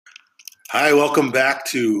Hi, welcome back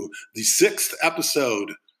to the 6th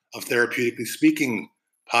episode of Therapeutically Speaking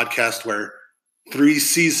podcast, where 3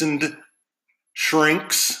 seasoned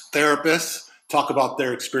shrinks, therapists, talk about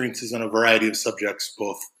their experiences on a variety of subjects,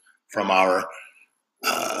 both from our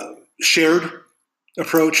shared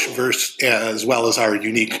approach as well as our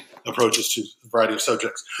unique approaches to a variety of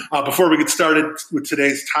subjects. Before we get started with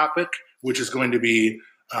today's topic, which is going to be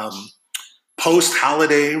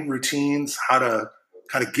post-holiday routines, how to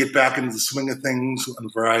kind of get back into the swing of things on a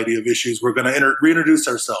variety of issues, we're going to reintroduce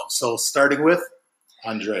ourselves. So starting with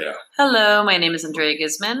Andrea. Hello, my name is Andrea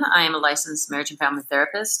Gisman. I am a licensed marriage and family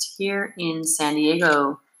therapist here in San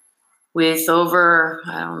Diego with over,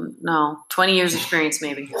 20 years experience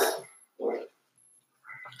maybe.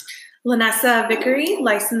 Lanessa Vickery,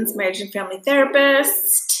 licensed marriage and family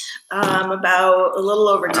therapist, about a little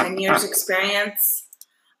over 10 years experience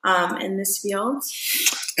in this field.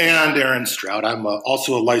 And Aaron Stroud. I'm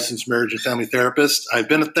also a licensed marriage and family therapist. I've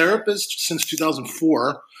been a therapist since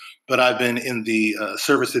 2004, but I've been in the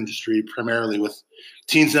service industry primarily with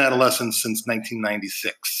teens and adolescents since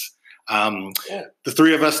 1996. The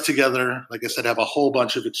three of us together, like I said, have a whole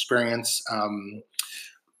bunch of experience, and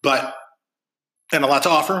a lot to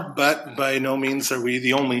offer, but by no means are we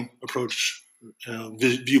the only approach,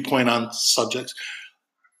 viewpoint on subjects.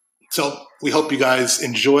 So we hope you guys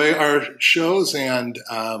enjoy our shows, and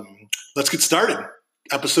let's get started.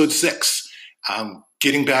 Episode 6,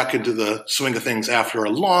 getting back into the swing of things after a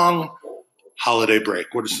long holiday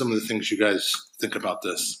break. What are some of the things you guys think about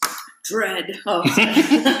this? Dread. Oh.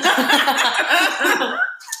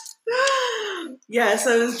 Yes,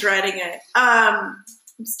 I was dreading it. I'm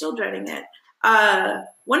still dreading it.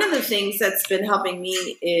 One of the things that's been helping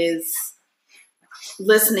me is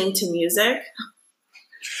listening to music.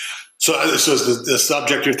 So is the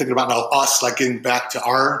subject you're thinking about now, us like getting back to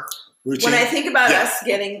our routine? When I think about us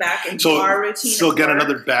getting back into our routine. So again,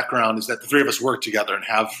 another background is that the three of us work together and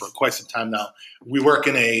have for quite some time now. We work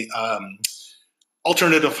in a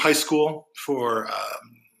alternative high school for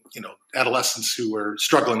adolescents who are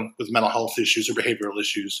struggling with mental health issues or behavioral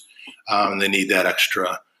issues, and they need that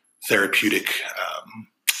extra therapeutic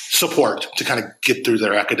support to kind of get through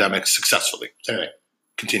their academics successfully. So anyway,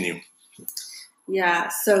 continue. Yeah,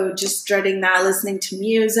 so just dreading that, listening to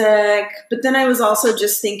music. But then I was also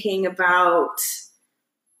just thinking about,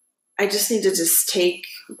 I just need to just take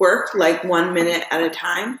work like 1 minute at a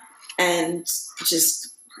time and just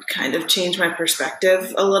kind of change my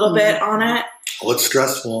perspective a little bit on it. Well, it's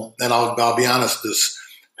stressful. And I'll be honest, this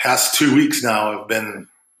past 2 weeks now I've been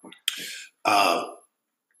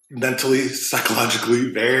mentally,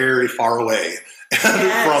 psychologically very far away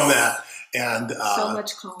from that. And so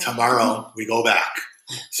much calm. Tomorrow we go back.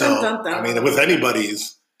 So, I mean, with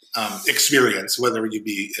anybody's experience, whether you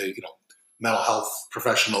be, mental health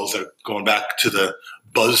professionals that are going back to the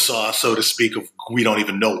buzzsaw, so to speak, of we don't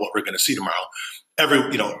even know what we're going to see tomorrow.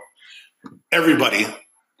 Everybody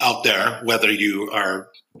out there, whether you are,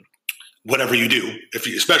 whatever you do,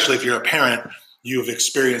 especially if you're a parent, you've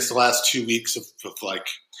experienced the last 2 weeks of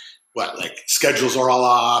schedules are all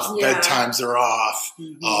off, bedtimes are off.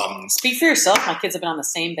 Mm-hmm. Speak for yourself. My kids have been on the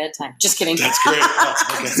same bedtime. Just kidding. That's great. Oh,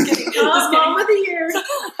 okay. Just kidding. Mom of the year.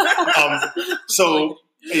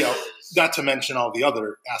 Not to mention all the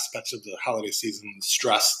other aspects of the holiday season, the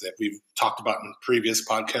stress that we've talked about in previous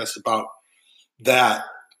podcasts about that.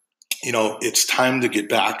 It's time to get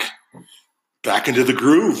back into the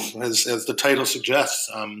groove, as the title suggests,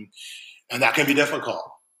 and that can be difficult.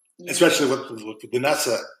 Yeah. Especially with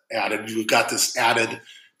Vanessa added, you've got this added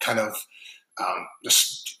kind of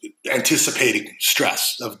anticipating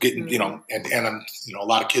stress of getting, and a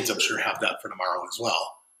lot of kids I'm sure have that for tomorrow as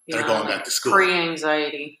well. Yeah. They're going back to school.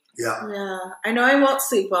 Pre-anxiety. Yeah. I know I won't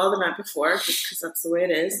sleep well the night before just because that's the way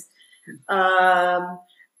it is.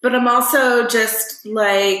 But I'm also just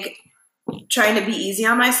like trying to be easy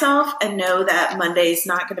on myself and know that Monday's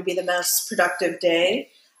not going to be the most productive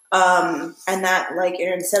day. And that, like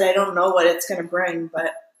Aaron said, I don't know what it's going to bring,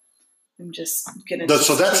 but I'm just going to.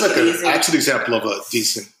 So that's that's an example of a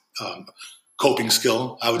decent coping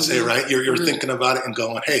skill, I would say, right? You're thinking about it and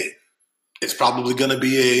going, hey, it's probably going to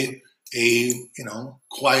be a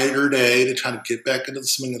quieter day to try to get back into the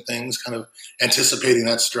swing of things, kind of anticipating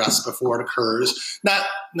that stress before it occurs. Not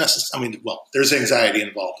necessarily. There's anxiety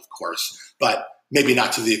involved, of course, but maybe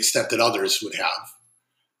not to the extent that others would have.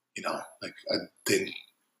 I think.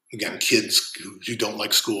 Again, kids who don't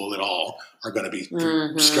like school at all are going to be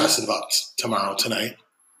stressing about tomorrow, tonight.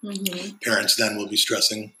 Mm-hmm. Parents then will be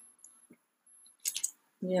stressing.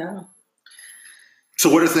 Yeah. So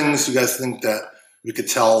what are things you guys think that we could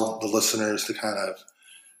tell the listeners to kind of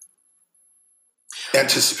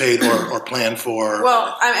anticipate or plan for?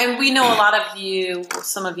 Well, and we know a lot of you,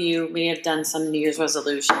 some of you may have done some New Year's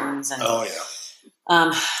resolutions. And, Oh,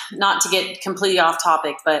 yeah. Not to get completely off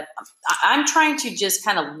topic, but I'm trying to just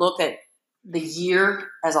kind of look at the year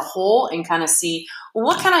as a whole and kind of see, well,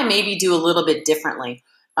 what can I maybe do a little bit differently?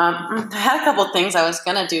 I had a couple of things I was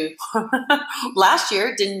going to do last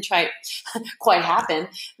year. Didn't quite happen.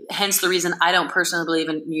 Hence the reason I don't personally believe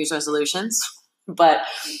in New Year's resolutions. But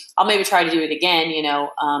I'll maybe try to do it again.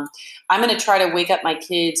 I'm going to try to wake up my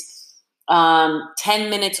kids 10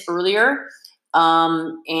 minutes earlier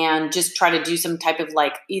and just try to do some type of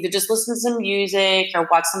either just listen to some music or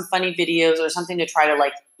watch some funny videos or something to try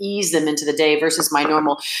to ease them into the day versus my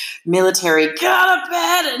normal military, get out of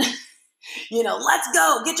bed and, let's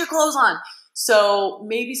go, get your clothes on. So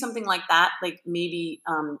maybe something like that, maybe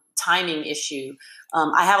timing issue.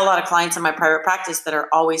 I have a lot of clients in my private practice that are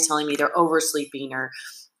always telling me they're oversleeping or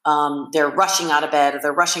they're rushing out of bed or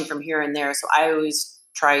they're rushing from here and there. So I always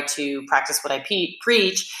try to practice what I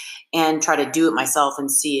preach and try to do it myself and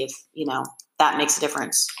see if, that makes a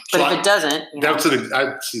difference. But so if it doesn't,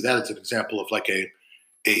 I see that as an example of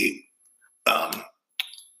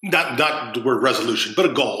not the word resolution, but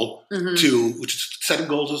a goal which is setting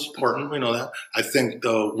goals is important. We know that. I think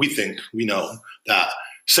though, we know that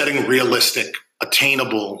setting realistic,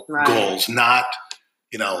 attainable goals, not,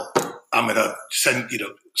 I'm going to send,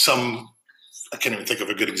 I can't even think of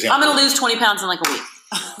a good example. I'm going to lose 20 pounds in a week.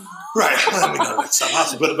 Right. Well, that's not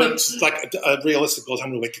possible. But it's a realistic goal. I'm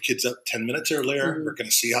going to wake the kids up 10 minutes earlier. Mm-hmm. We're going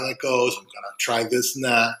to see how that goes. I'm going to try this and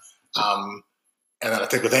that. And then I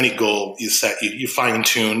think with any goal you fine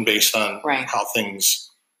tune based on how things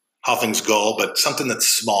go, but something that's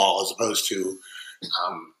small as opposed to,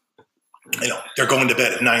 they're going to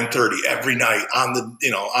bed at 9:30 every night on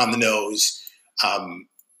the nose,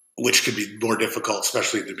 which could be more difficult,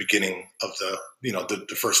 especially at the beginning of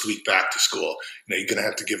the first week back to school. You're going to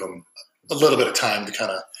have to give them a little bit of time to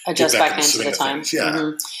kind of adjust back into the time. Yeah.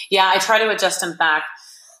 Mm-hmm. Yeah. I try to adjust them back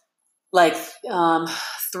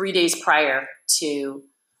 3 days prior to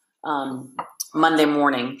Monday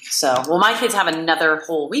morning. So, my kids have another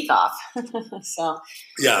whole week off. So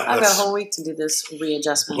yeah, I've got a whole week to do this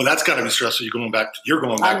readjustment. Well, that's got to be stressful. You're going back to work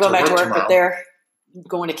tomorrow. But they're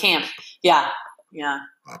going to camp. Yeah. Yeah.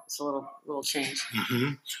 It's a little change.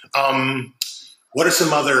 Mm-hmm. What are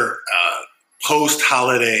some other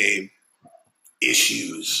post-holiday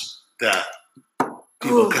issues that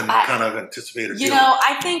people can kind of anticipate or deal with?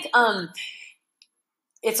 I think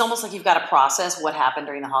it's almost like you've got to process what happened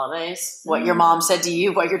during the holidays, what your mom said to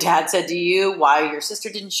you, what your dad said to you, why your sister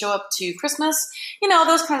didn't show up to Christmas,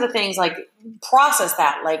 those kinds of things, process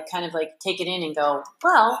that, take it in and go,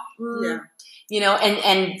 well,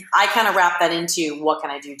 and I kind of wrap that into what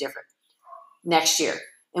can I do different next year?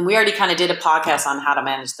 And we already kind of did a podcast on how to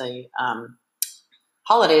manage the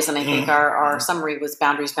holidays. And I think our summary was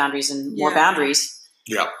boundaries, and more boundaries.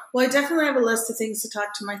 Yeah. Well, I definitely have a list of things to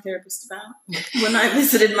talk to my therapist about when I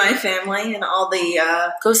visited my family and all the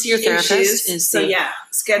go see your therapist.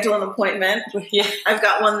 Schedule an appointment. Yeah, I've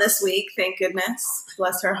got one this week. Thank goodness.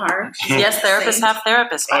 Bless her heart. Yes, therapists have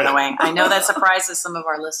therapists. By the way, I know that surprises some of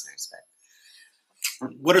our listeners. But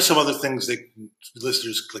what are some other things that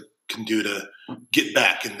listeners can do to get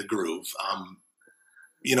back in the groove?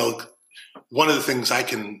 One of the things I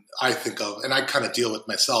think of, and I kind of deal with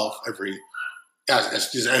myself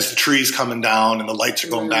as the tree's coming down and the lights are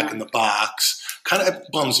going back in the box, kind of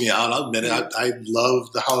bums me out. I'll admit it. I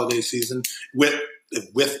love the holiday season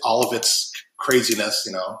with all of its craziness,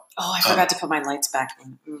 Oh, I forgot to put my lights back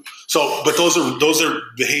in. So, but those are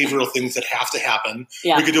behavioral things that have to happen.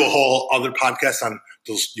 Yeah. We could do a whole other podcast on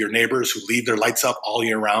your neighbors who leave their lights up all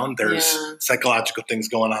year round. There's psychological things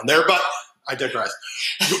going on there, but I digress.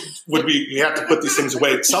 You have to put these things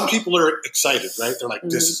away. Some people are excited, right? They're like,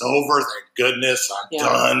 this is over. Thank goodness. I'm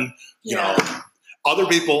done. Other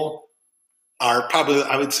people are probably,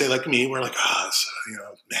 I would say like me, we're like,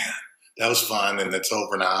 man, that was fun and it's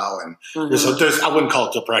over now. And there's, I wouldn't call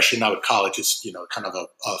it depression. I would call it just, kind of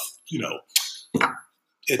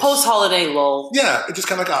it's post-holiday lull. Yeah. It's just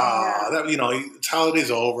kind of like, it's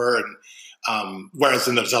holidays over. And whereas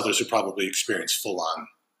then there's others who probably experience full on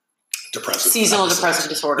seasonal depressive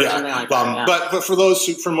disorder, something like that. Yeah. But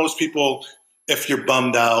for most people, if you're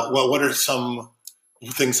bummed out, well, what are some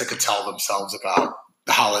things that could tell themselves about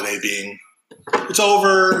the holiday being it's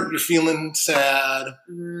over, you're feeling sad?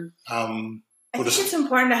 I think it's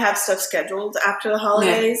important to have stuff scheduled after the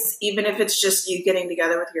holidays, even if it's just you getting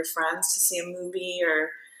together with your friends to see a movie or,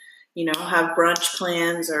 have brunch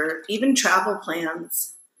plans or even travel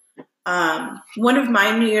plans. One of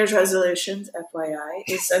my New Year's resolutions, FYI,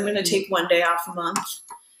 is I'm going to take one day off a month.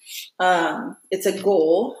 It's a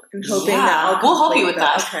goal. I'm hoping that we'll help you with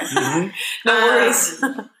that. Okay. Mm-hmm. No worries.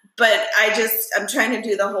 But I'm trying to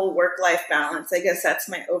do the whole work-life balance. I guess that's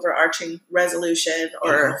my overarching resolution,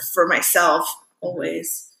 or for myself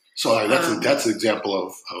always. So that's an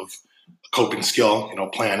example of coping skill,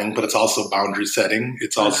 planning, but it's also boundary setting.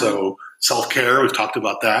 It's also self-care. We've talked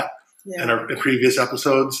about that in previous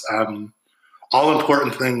episodes. All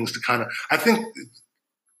important things to kind of, I think,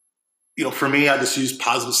 for me, I just use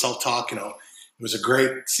positive self-talk. It was a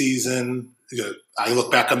great season. I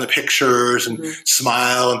look back on the pictures and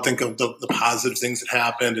smile and think of the positive things that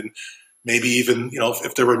happened, and maybe even,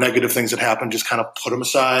 if there were negative things that happened, just kind of put them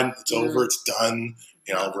aside. It's over. It's done.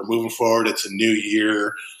 We're moving forward. It's a new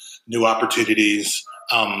year, new opportunities.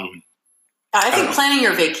 I think planning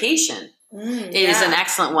your vacation is an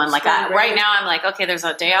excellent one. Like right now, I'm like, okay, there's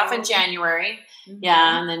a day off in January.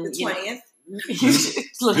 Yeah, and then the 20th.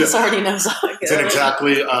 Lucas already knows. It's in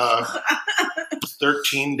exactly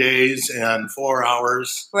 13 days and 4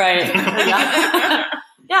 hours. Right.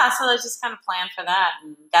 Yeah. So let's just kind of plan for that,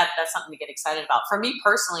 and that's something to get excited about. For me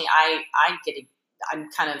personally, I'm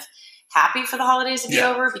kind of happy for the holidays to be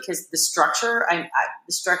over, because the structure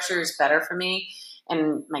is better for me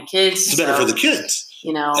and my kids. It's better for the kids,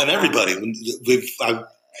 and everybody.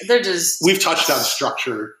 We've touched on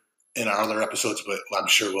structure in our other episodes, but I'm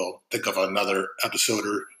sure we'll think of another episode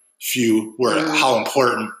or few where how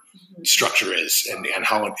important structure is, and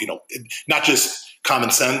how, not just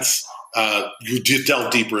common sense. You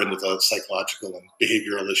delve deeper into the psychological and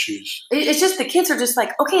behavioral issues. It's just the kids are just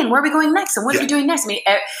like, okay, and where are we going next? And what are we doing next? I mean,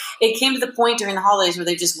 it came to the point during the holidays where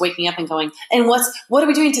they're just waking up and going, and what are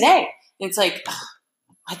we doing today? And it's like,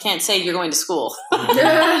 I can't say you're going to school,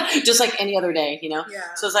 just like any other day, Yeah.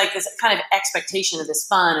 So it's like this kind of expectation of this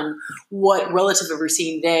fun and what relative have we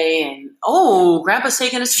seen today, and Grandpa's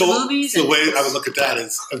taking us to movies. The way I would look at that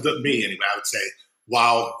is, me anyway, I would say,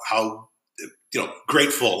 wow, how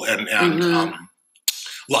grateful and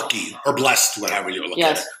lucky or blessed, whatever you look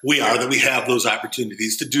at it, we are that we have those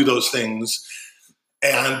opportunities to do those things,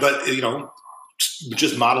 but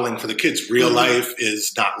just modeling for the kids. Real life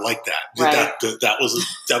is not like that. Right. That was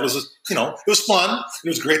it was fun. It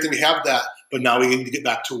was great that we have that, but now we need to get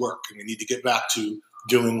back to work, and we need to get back to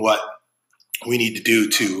doing what we need to do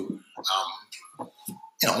to,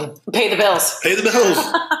 pay the bills.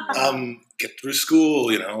 Get through school.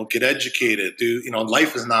 Get educated.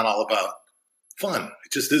 Life is not all about fun.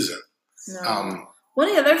 It just isn't. No. One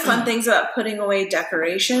of the other fun things about putting away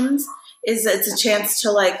decorations is it's a chance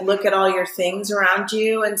to look at all your things around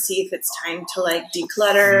you and see if it's time to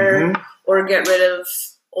declutter or get rid of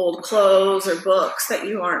old clothes or books that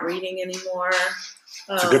you aren't reading anymore.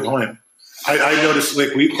 That's a good point. I noticed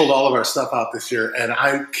we pulled all of our stuff out this year, and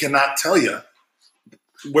I cannot tell you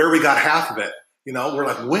where we got half of it. We're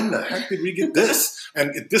like, when the heck did we get this?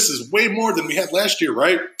 And this is way more than we had last year,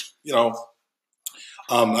 right?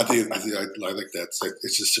 I think I like that.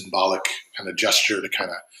 It's a symbolic kind of gesture to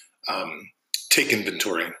kind of take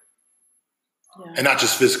inventory, and not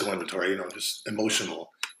just physical inventory, just emotional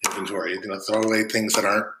inventory. Throw away things that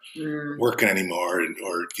aren't working anymore,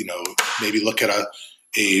 or maybe look at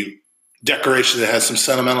a decoration that has some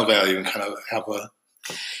sentimental value and kind of have a.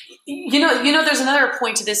 There's another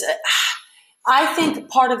point to this. I think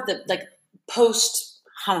part of the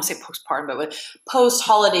I don't say postpartum, but post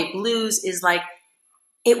holiday blues is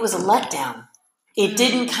it was a letdown. It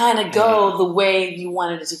didn't kind of go the way you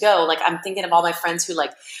wanted it to go. I'm thinking of all my friends who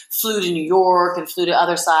flew to New York and flew to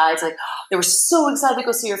other sides. They were so excited to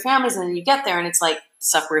go see your families, and then you get there and it's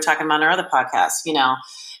stuff we were talking about in our other podcast,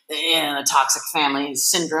 the toxic family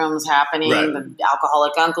syndrome's happening, the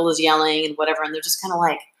alcoholic uncle is yelling and whatever. And they're just kind of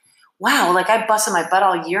wow, I busted my butt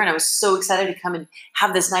all year and I was so excited to come and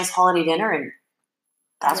have this nice holiday dinner, and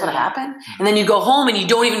that's what happened. And then you go home and you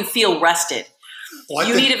don't even feel rested. Well,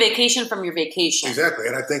 you need a vacation from your vacation. Exactly.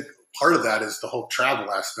 And I think part of that is the whole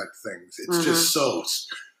travel aspect of things. It's just so...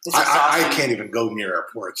 I can't even go near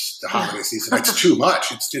airports the holiday season. It's too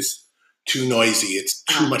much. It's just too noisy. It's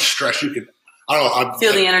too much stress. You can... I don't know.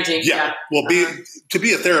 Feel the energy. Yeah. Well, to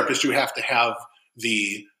be a therapist, you have to have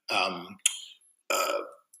the...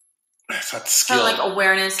 it's not skill. Kind of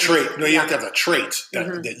awareness. Trait. No, you have to have a trait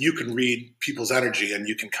that you can read people's energy, and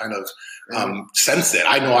you can kind of sense it.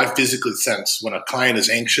 I know I physically sense when a client is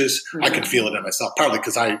anxious. I can feel it in myself, partly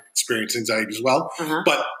because I experience anxiety as well.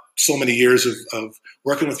 But so many years of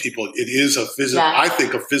working with people, it is a physical. I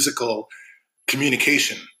think a physical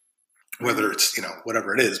communication, whether it's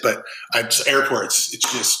whatever it is. But airports,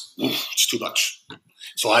 it's too much,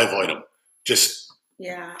 so I avoid them. Just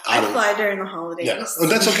Yeah, I fly during the holidays. Yeah, well,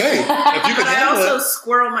 that's okay. If you can I also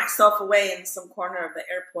squirrel myself away in some corner of the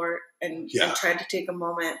airport and try to take a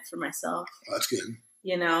moment for myself. Oh, that's good.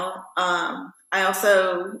 You know, I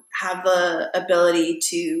also have the ability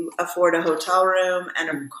to afford a hotel room and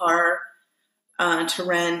a car to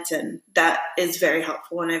rent, and that is very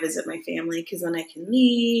helpful when I visit my family because then I can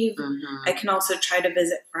leave. Mm-hmm. I can also try to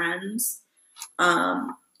visit friends.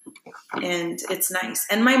 And it's nice.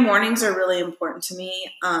 And my mornings are really important to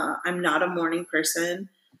me. I'm not a morning person.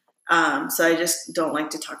 So I just don't like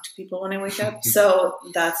to talk to people when I wake up. So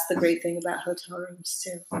that's the great thing about hotel rooms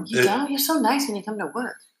too. You're so nice when you come to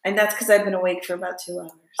work. And that's because I've been awake for about 2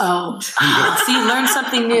 hours. Oh, see, learn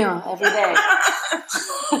something new every day.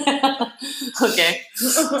 Okay.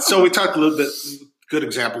 So we talked a little bit, good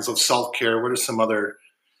examples of self-care. What are some other,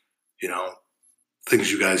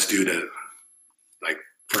 things you guys do to, like,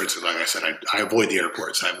 for instance, like I said, I avoid the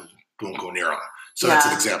airports. I don't go near them. So that's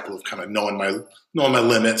an example of kind of knowing my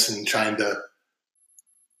limits and trying to.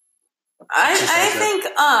 I think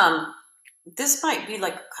this might be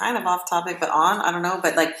like kind of off topic, but I don't know.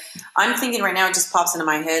 But like I'm thinking right now, it just pops into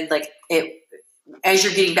my head like as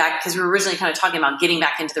you're getting back, because we were originally kind of talking about getting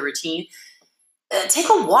back into the routine. Take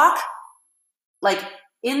a walk, like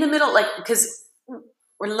in the middle, like because.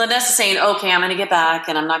 Vanessa saying, okay, I'm going to get back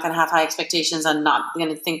and I'm not going to have high expectations. I'm not going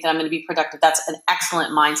to think that I'm going to be productive. That's an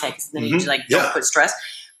excellent mindset because then you just don't put stress.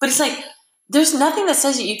 But it's like, there's nothing that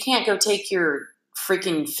says that you can't go take your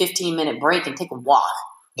freaking 15-minute break and take a walk.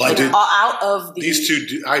 Well, like, out of these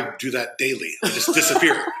two, I do that daily. I just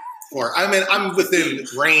disappear. I'm within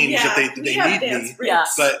range that they need me.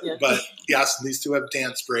 But yes, these two have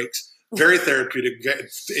dance breaks. Very therapeutic.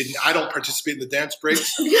 I don't participate in the dance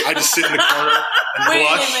breaks. I just sit in the corner and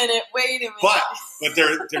blush. Wait a minute. But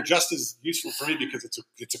they're just as useful for me because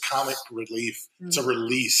it's a comic relief. It's a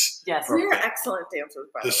release. Yes, we're excellent dancers.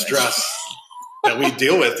 By the stress that we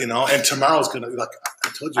deal with, and tomorrow's gonna be like I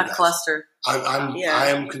told you, a cluster. I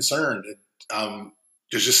am concerned.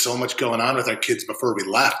 There's just so much going on with our kids before we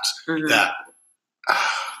left that.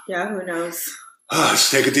 Who knows.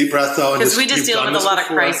 Just take a deep breath, though. Because we just deal with a lot of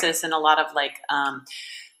crisis and a lot of like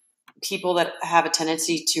people that have a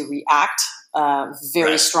tendency to react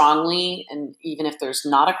very strongly, and even if there's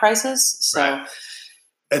not a crisis. So,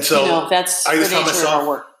 and so that's the nature of our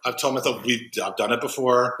work. I've told myself I've done it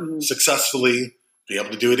before successfully. Be able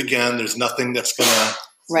to do it again. There's nothing that's going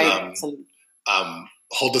to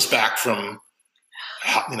hold us back from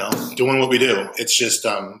doing what we do. It's just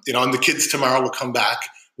and the kids tomorrow will come back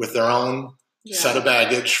with their own set of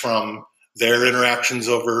baggage from their interactions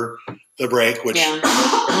over the break, which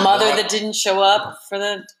mother that didn't show up for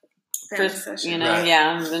the session.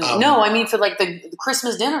 No, I mean for like the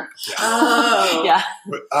Christmas dinner.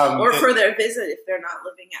 Or for their visit if they're not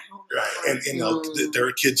living at home. Right, and there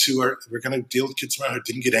are kids we're going to deal with kids tomorrow who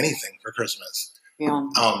didn't get anything for Christmas. Yeah.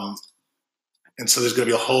 And so there's going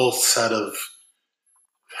to be a whole set of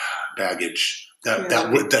baggage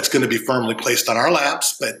that's going to be firmly placed on our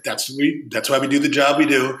laps, but that's why we do the job we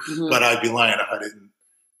do. Mm-hmm. But I'd be lying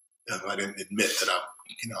if I didn't admit that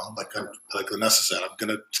I'm, like Vanessa said, it's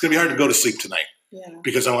going to be hard to go to sleep tonight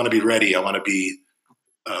because I want to be ready. I want to be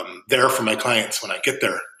there for my clients when I get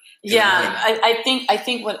there. I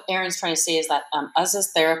think what Aaron's trying to say is that us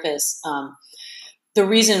as therapists, the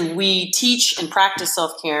reason we teach and practice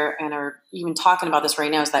self-care and are even talking about this right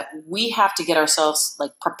now is that we have to get ourselves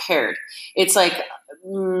like prepared. It's like, I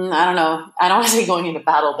don't know. I don't want to say going into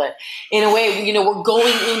battle, but in a way, we're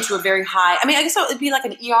going into a very high, I guess it would be like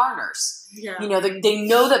an ER nurse. Yeah. They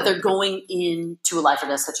know that they're going into a life or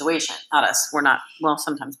death situation. Not us. We're not, well,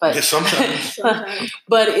 sometimes, but sometimes.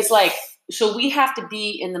 But it's like, so we have to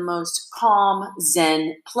be in the most calm,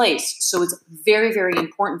 zen place. So it's very, very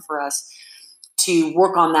important for us to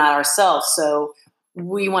work on that ourselves. So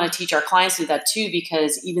we want to teach our clients to do that too,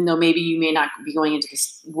 because even though maybe you may not be going into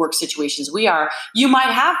this work situations we are, you might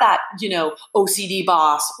have that, OCD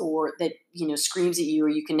boss or that, screams at you or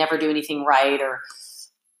you can never do anything right or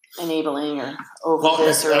enabling or over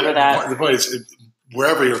this or over that. The point is,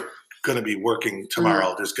 wherever you're going to be working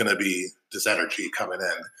tomorrow, there's going to be this energy coming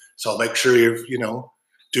in. So make sure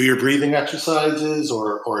do your breathing exercises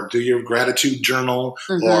or do your gratitude journal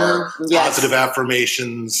or positive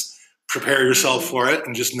affirmations. Prepare yourself for it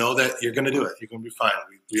and just know that you're going to do it. You're going to be fine.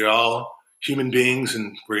 We're all human beings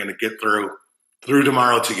and we're going to get through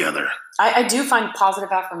tomorrow together. I do find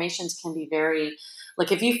positive affirmations can be very,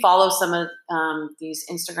 like if you follow some of these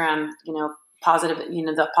Instagram, positive,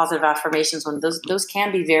 the positive affirmations when those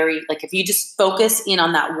can be very, like if you just focus in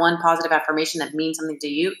on that one positive affirmation that means something to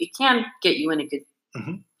you, it can get you in a good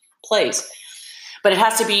place. But it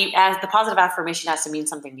has to be, as the positive affirmation has to mean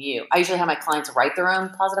something to you. I usually have my clients write their own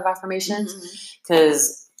positive affirmations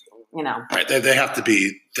because, right, they have to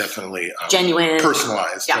be definitely genuine,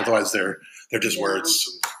 personalized. Yeah. Otherwise, they're just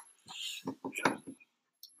words.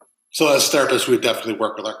 So as therapists, we definitely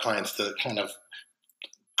work with our clients to kind of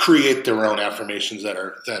create their own affirmations that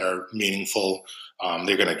are meaningful.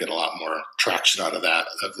 They're going to get a lot more traction out of that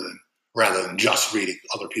rather than just reading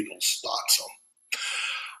other people's thoughts. So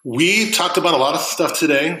we talked about a lot of stuff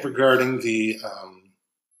today regarding the,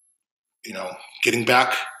 getting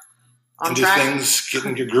back into things,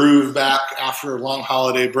 getting your groove back after a long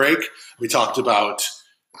holiday break. We talked about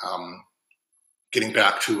getting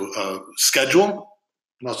back to a schedule.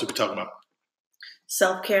 What else did we talk about?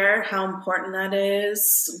 Self-care, how important that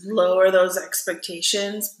is. Lower those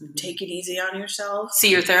expectations. Take it easy on yourself.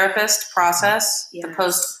 See your therapist, process the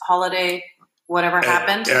post-holiday whatever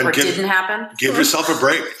happened or didn't happen. Give yourself a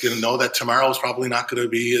break. Know that tomorrow is probably not going to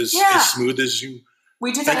be as smooth as you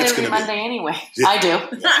We do that every Monday anyway. Yeah. I do.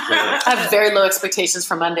 I have very low expectations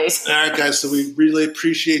for Mondays. All right, guys. So we really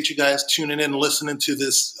appreciate you guys tuning in and listening to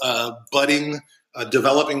this budding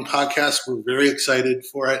developing podcast. We're very excited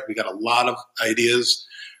for it. We got a lot of ideas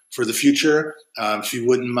for the future. If you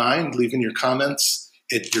wouldn't mind leaving your comments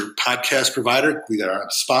at your podcast provider. We are on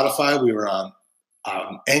Spotify. We are on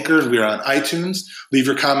Anchor. We are on iTunes. Leave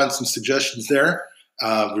your comments and suggestions there.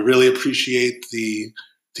 We really appreciate the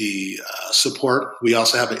support. We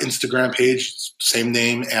also have an Instagram page, same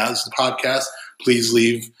name as the podcast. Please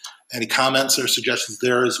leave any comments or suggestions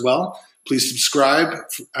there as well. Please subscribe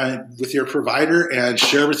with your provider and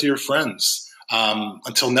share with your friends.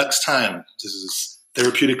 Until next time, this is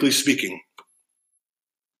Therapeutically Speaking.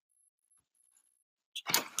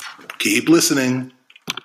 Keep listening.